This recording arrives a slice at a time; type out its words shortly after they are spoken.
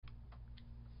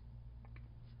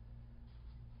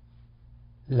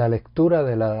La lectura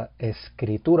de la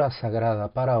Escritura Sagrada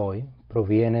para hoy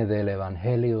proviene del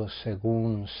Evangelio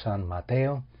según San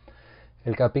Mateo,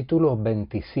 el capítulo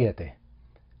 27,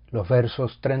 los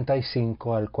versos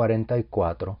 35 al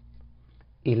 44,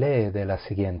 y lee de la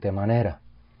siguiente manera.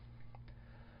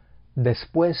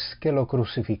 Después que lo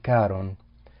crucificaron,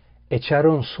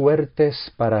 echaron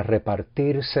suertes para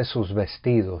repartirse sus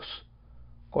vestidos,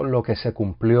 con lo que se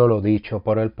cumplió lo dicho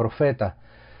por el profeta: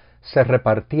 se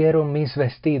repartieron mis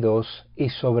vestidos y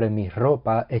sobre mi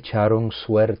ropa echaron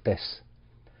suertes.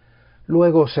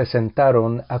 Luego se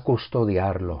sentaron a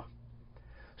custodiarlo.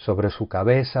 Sobre su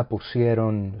cabeza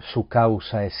pusieron su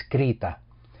causa escrita: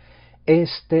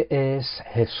 Este es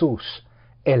Jesús,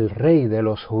 el Rey de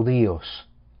los judíos.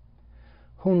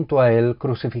 Junto a él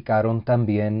crucificaron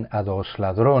también a dos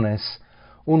ladrones,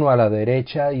 uno a la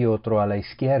derecha y otro a la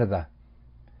izquierda.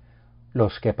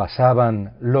 Los que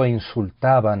pasaban lo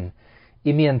insultaban,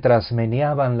 y mientras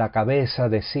meneaban la cabeza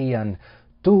decían: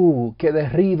 Tú que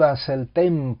derribas el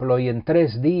templo y en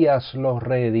 3 días lo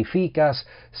reedificas,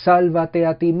 sálvate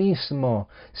a ti mismo.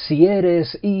 Si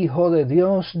eres Hijo de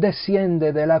Dios,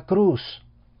 desciende de la cruz.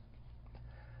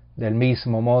 Del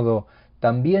mismo modo,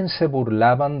 también se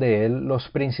burlaban de él los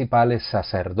principales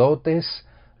sacerdotes,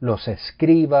 los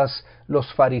escribas,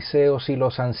 los fariseos y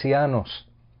los ancianos.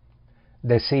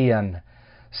 Decían: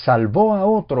 salvó a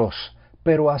otros,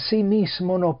 pero a sí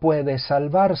mismo no puede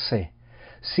salvarse.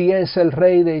 Si es el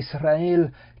Rey de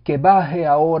Israel, que baje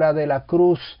ahora de la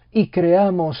cruz y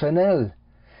creamos en él,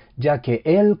 ya que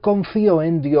él confió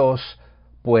en Dios,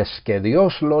 pues que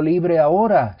Dios lo libre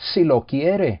ahora, si lo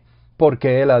quiere,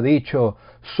 porque él ha dicho: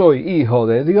 soy hijo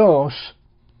de Dios.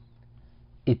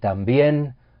 Y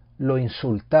también lo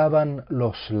insultaban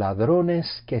los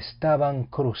ladrones que estaban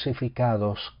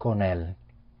crucificados con él.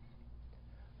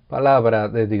 Palabra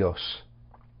de Dios.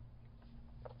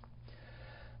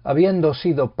 Habiendo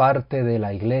sido parte de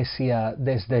la Iglesia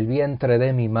desde el vientre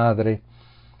de mi madre,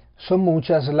 son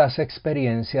muchas las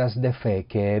experiencias de fe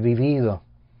que he vivido.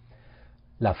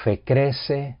 La fe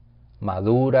crece,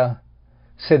 madura,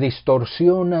 se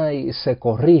distorsiona y se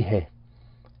corrige,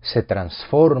 se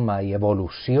transforma y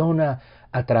evoluciona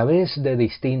a través de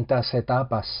distintas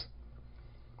etapas.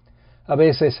 A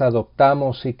veces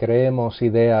adoptamos y creemos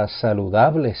ideas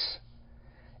saludables.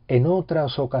 En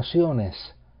otras ocasiones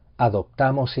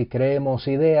adoptamos y creemos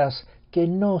ideas que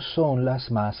no son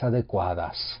las más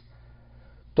adecuadas.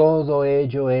 Todo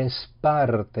ello es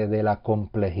parte de la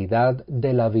complejidad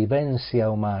de la vivencia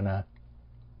humana.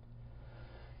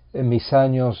 En mis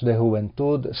años de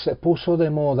juventud se puso de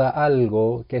moda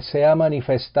algo que se ha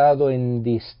manifestado en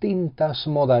distintas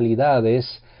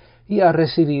modalidades y ha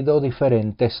recibido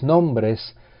diferentes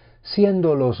nombres,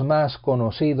 siendo los más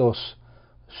conocidos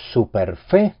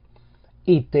superfe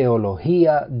y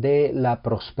teología de la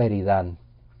prosperidad.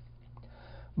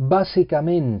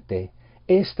 Básicamente,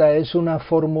 esta es una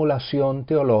formulación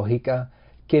teológica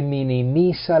que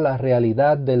minimiza la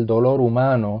realidad del dolor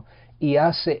humano y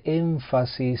hace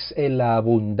énfasis en la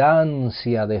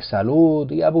abundancia de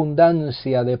salud y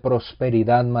abundancia de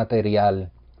prosperidad material.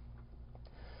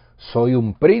 Soy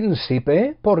un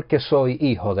príncipe porque soy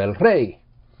hijo del rey.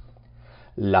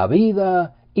 La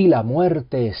vida y la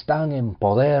muerte están en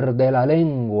poder de la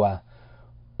lengua,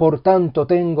 por tanto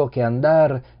tengo que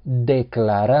andar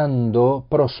declarando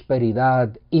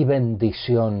prosperidad y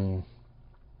bendición.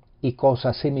 Y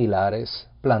cosas similares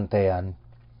plantean.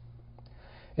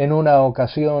 En una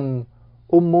ocasión,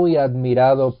 un muy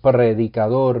admirado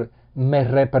predicador me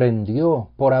reprendió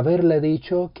por haberle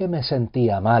dicho que me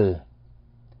sentía mal.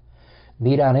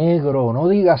 Mira, negro, no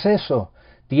digas eso.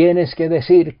 Tienes que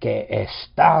decir que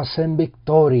estás en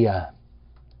victoria.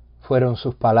 Fueron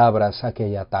sus palabras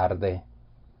aquella tarde.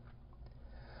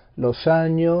 Los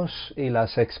años y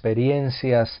las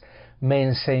experiencias me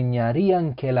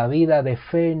enseñarían que la vida de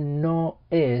fe no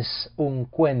es un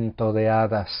cuento de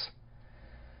hadas,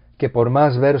 que por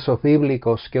más versos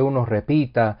bíblicos que uno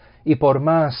repita y por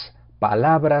más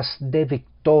palabras de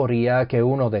victoria que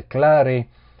uno declare,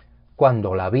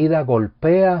 cuando la vida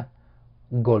golpea,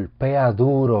 golpea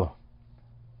duro,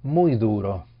 muy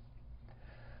duro.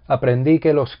 Aprendí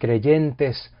que los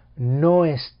creyentes no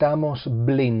estamos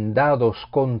blindados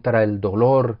contra el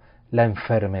dolor, la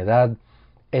enfermedad,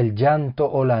 el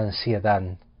llanto o la ansiedad.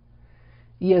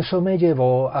 Y eso me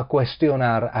llevó a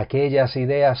cuestionar aquellas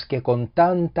ideas que con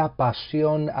tanta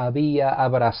pasión había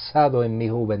abrazado en mi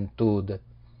juventud.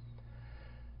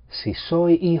 Si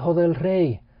soy hijo del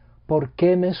rey, ¿por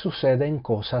qué me suceden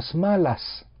cosas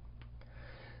malas?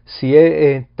 Si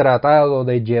he tratado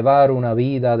de llevar una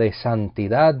vida de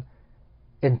santidad,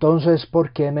 entonces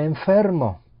 ¿por qué me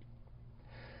enfermo?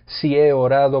 si he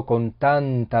orado con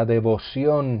tanta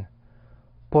devoción,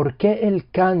 ¿por qué el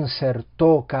cáncer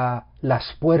toca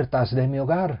las puertas de mi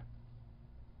hogar?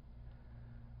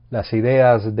 Las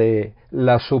ideas de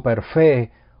la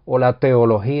superfe o la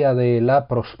teología de la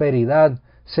prosperidad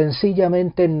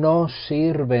sencillamente no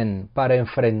sirven para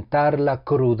enfrentar la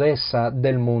crudeza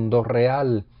del mundo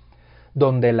real,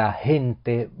 donde la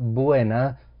gente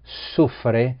buena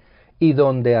sufre y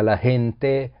donde a la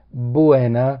gente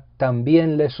buena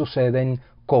también le suceden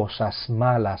cosas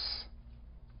malas.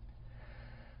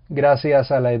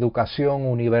 Gracias a la educación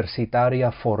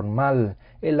universitaria formal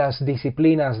en las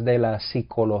disciplinas de la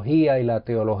psicología y la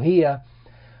teología,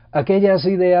 aquellas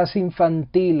ideas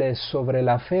infantiles sobre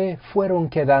la fe fueron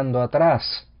quedando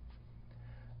atrás.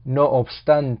 No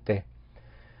obstante,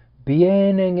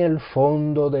 bien en el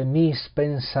fondo de mis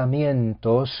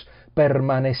pensamientos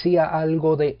permanecía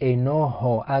algo de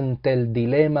enojo ante el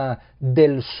dilema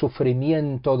del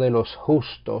sufrimiento de los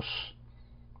justos.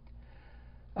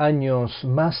 Años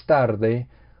más tarde,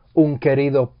 un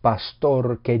querido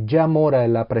pastor que ya mora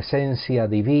en la presencia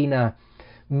divina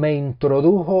me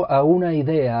introdujo a una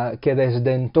idea que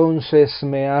desde entonces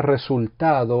me ha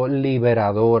resultado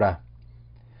liberadora.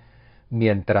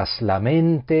 Mientras la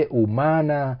mente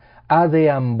humana ha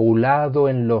deambulado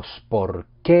en los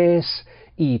porqués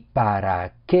y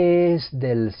para qués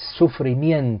del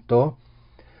sufrimiento,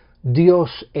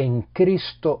 Dios en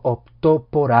Cristo optó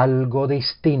por algo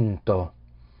distinto.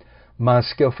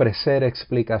 Más que ofrecer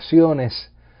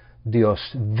explicaciones, Dios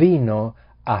vino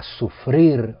a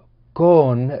sufrir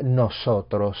con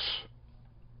nosotros.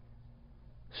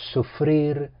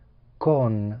 Sufrir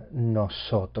con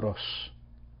nosotros.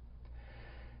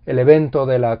 El evento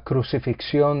de la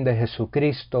crucifixión de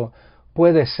Jesucristo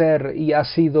puede ser y ha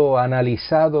sido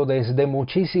analizado desde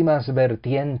muchísimas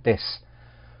vertientes: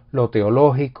 lo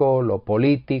teológico, lo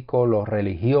político, lo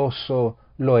religioso,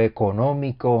 lo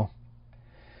económico.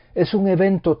 Es un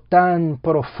evento tan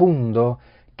profundo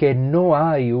que no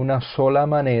hay una sola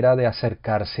manera de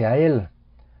acercarse a él.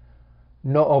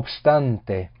 No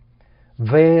obstante,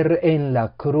 ver en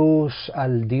la cruz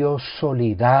al Dios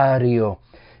solidario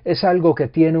es algo que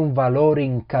tiene un valor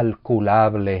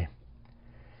incalculable.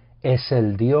 Es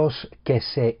el Dios que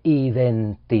se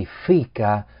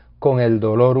identifica con el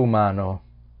dolor humano.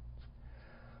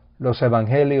 Los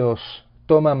evangelios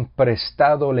toman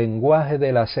prestado lenguaje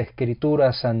de las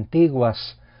escrituras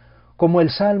antiguas, como el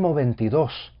Salmo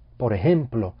 22, por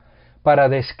ejemplo, para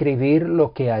describir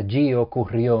lo que allí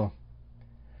ocurrió.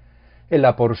 En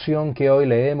la porción que hoy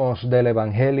leemos del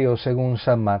Evangelio según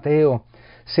San Mateo,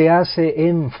 se hace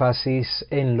énfasis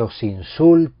en los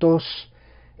insultos,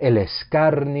 el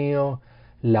escarnio,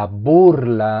 la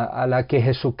burla a la que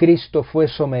Jesucristo fue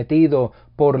sometido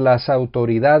por las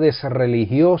autoridades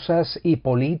religiosas y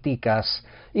políticas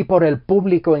y por el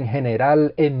público en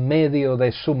general en medio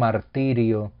de su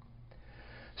martirio.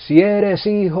 Si eres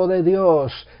hijo de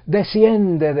Dios,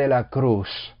 desciende de la cruz.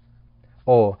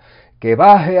 O que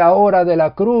baje ahora de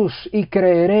la cruz y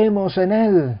creeremos en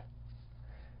él.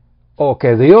 O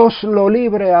que Dios lo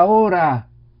libre ahora,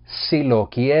 si lo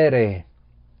quiere.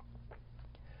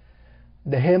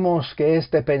 Dejemos que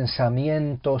este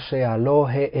pensamiento se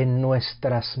aloje en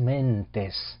nuestras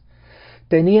mentes,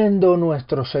 teniendo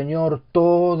nuestro Señor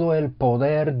todo el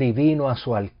poder divino a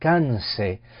su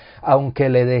alcance, aunque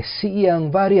le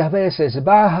decían varias veces,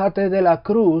 bájate de la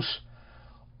cruz,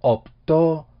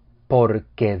 optó por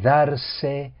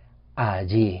quedarse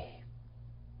allí.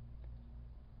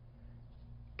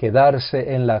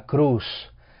 Quedarse en la cruz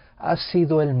ha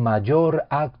sido el mayor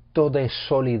acto de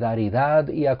solidaridad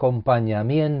y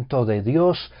acompañamiento de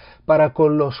Dios para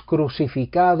con los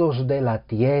crucificados de la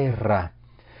tierra,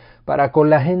 para con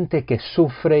la gente que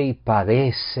sufre y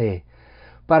padece,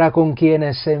 para con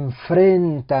quienes se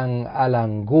enfrentan a la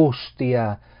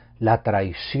angustia, la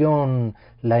traición,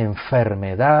 la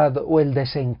enfermedad o el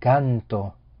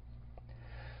desencanto.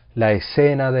 La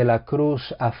escena de la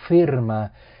cruz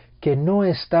afirma que no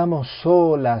estamos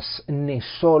solas ni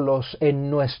solos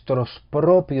en nuestros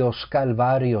propios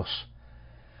calvarios.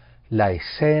 La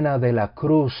escena de la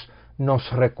cruz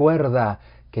nos recuerda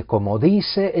que, como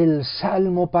dice el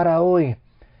Salmo para hoy,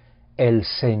 el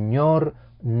Señor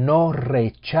no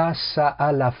rechaza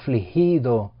al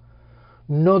afligido,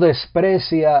 no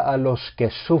desprecia a los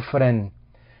que sufren,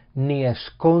 ni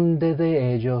esconde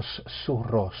de ellos su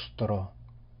rostro.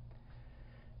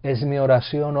 Es mi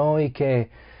oración hoy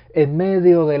que, en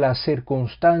medio de las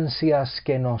circunstancias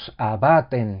que nos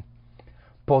abaten,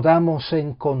 podamos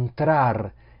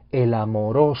encontrar el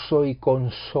amoroso y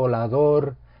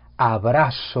consolador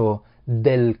abrazo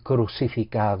del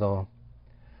crucificado.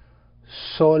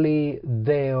 Soli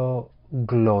Deo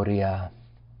Gloria.